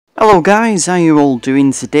Hello guys, how you all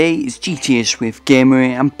doing today? It's GTS with Gamer.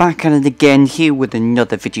 I'm back at it again here with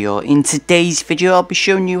another video. In today's video I'll be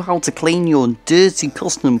showing you how to clean your dirty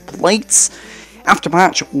custom plates after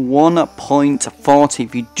patch 1.40.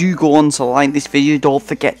 If you do go on to like this video, don't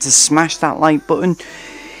forget to smash that like button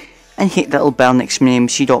and hit that little bell next to my name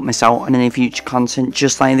so you don't miss out on any future content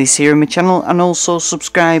just like this here on my channel, and also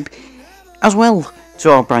subscribe as well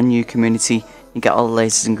to our brand new community. You get all the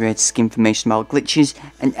latest and greatest information about glitches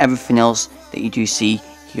and everything else that you do see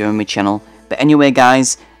here on my channel. But anyway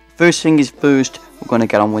guys, first thing is first, we're going to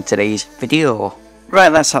get on with today's video. Right,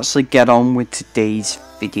 let's actually get on with today's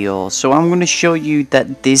video. So I'm going to show you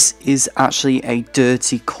that this is actually a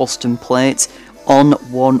dirty custom plate on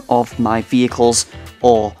one of my vehicles,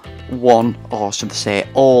 or should I say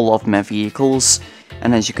all of my vehicles.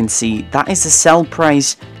 And as you can see, that is the sell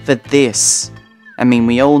price for this. I mean,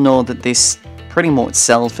 we all know that this pretty much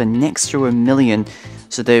sells for next to $1 million.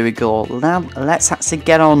 So there we go. Now let's actually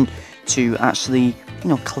get on to actually,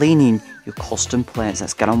 cleaning your custom plates.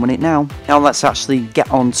 Let's get on with it now. Now let's actually get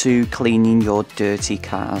on to cleaning your dirty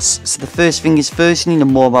cars. So the first thing is first, you need a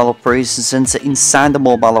mobile operations center. Inside the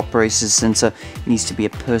mobile operations center needs to be a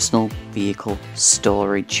personal vehicle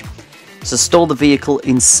storage. So store the vehicle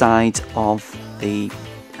inside of the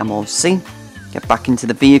MOC. Get back into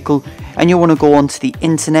the vehicle, and you want to go onto the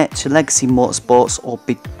internet to Legacy Motorsports or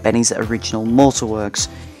Big Benny's Original Motorworks.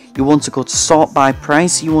 You want to go to sort by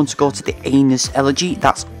price. You want to go to the anus elegy.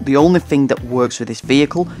 That's the only thing that works with this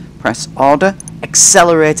vehicle. Press order,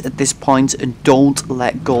 accelerate at this point, and don't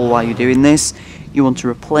let go while you're doing this. You want to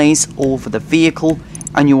replace over the vehicle,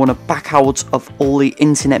 and you want to back out of all the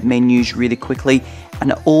internet menus really quickly,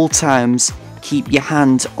 and at all times keep your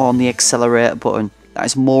hand on the accelerator button. That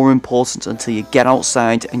is more important until you get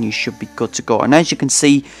outside, and you should be good to go. And as you can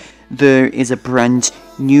see, there is a brand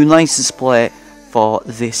new license plate for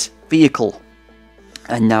this vehicle,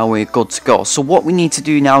 and now we're good to go. So what we need to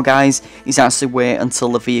do now, guys, is actually wait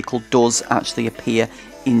until the vehicle does actually appear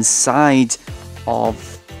inside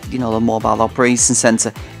of the mobile operation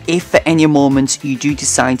center. If at any moment you do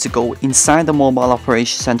decide to go inside the mobile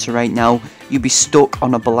operation center right now, you'll be stuck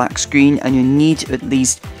on a black screen, and you need at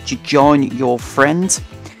least to join your friend,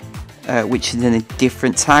 which is in a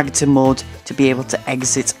different targeting mode, to be able to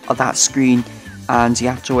exit that screen. And you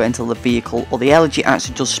have to wait until the vehicle or the elegy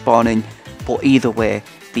actually does spawn in. But either way,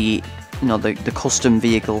 the custom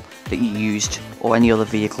vehicle that you used or any other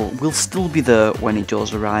vehicle will still be there when it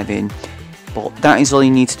does arrive in. But that is all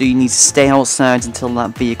you need to do. You need to stay outside until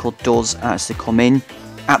that vehicle does actually come in.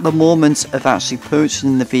 At the moment of actually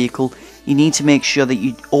purchasing the vehicle, you need to make sure that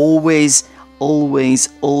you always hold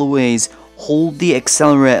the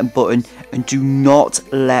accelerator button and do not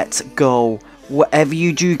let go. Whatever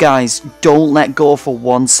you do, guys, don't let go for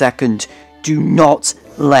 1 second. Do not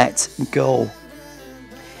let go.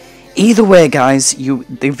 Either way, guys,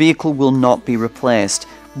 the vehicle will not be replaced,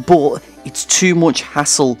 but it's too much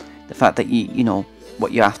hassle. The fact that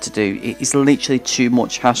what you have to do, it is literally too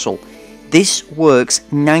much hassle. This works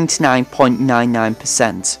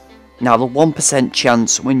 99.99%. Now the 1%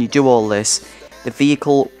 chance when you do all this, the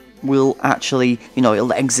vehicle will actually,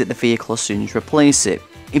 it'll exit the vehicle as soon as you replace it.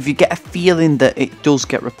 If you get a feeling that it does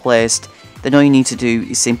get replaced, then all you need to do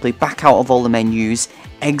is simply back out of all the menus,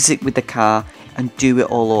 exit with the car, and do it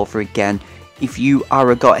all over again. If you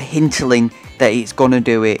are got a hintling that it's gonna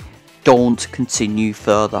do it, don't continue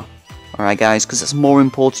further. Alright guys, because it's more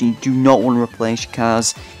important. You do not want to replace your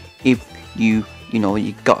cars if you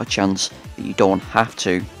got a chance that you don't have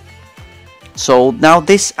to. So now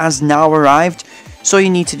this has now arrived. So all you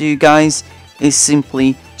need to do, guys, is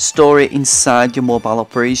simply store it inside your mobile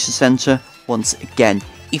operation center once again.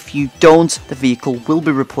 If you don't, the vehicle will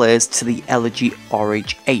be replaced to the elegy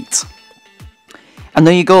RH8. And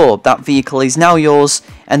there you go, that vehicle is now yours,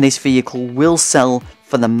 and this vehicle will sell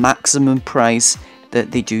for the maximum price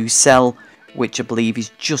that they do sell, which I believe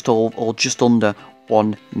is just under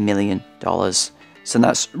 $1 million. So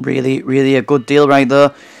that's really a good deal right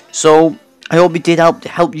there. So I hope it did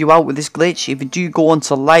help you out with this glitch. If you do go on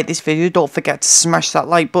to like this video, don't forget to smash that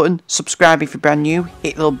like button, subscribe if you're brand new,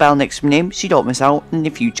 hit the little bell next to my name so you don't miss out on any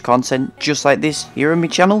future content just like this here on my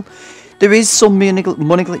channel. There is some money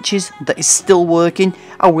glitches that is still working.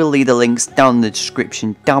 I will leave the links down in the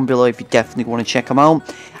description down below if you definitely want to check them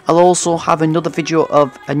out. I'll also have another video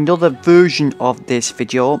of another version of this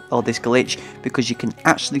video or this glitch, because you can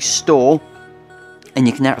actually store and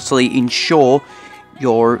you can actually insure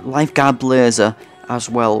your lifeguard blazer as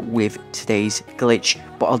well with today's glitch.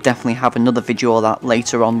 But I'll definitely have another video of that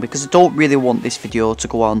later on, because I don't really want this video to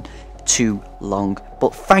go on too long.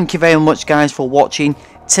 But thank you very much guys for watching.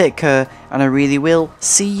 take care, and I really will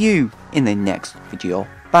see you in the next video.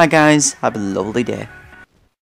 Bye guys, have a lovely day.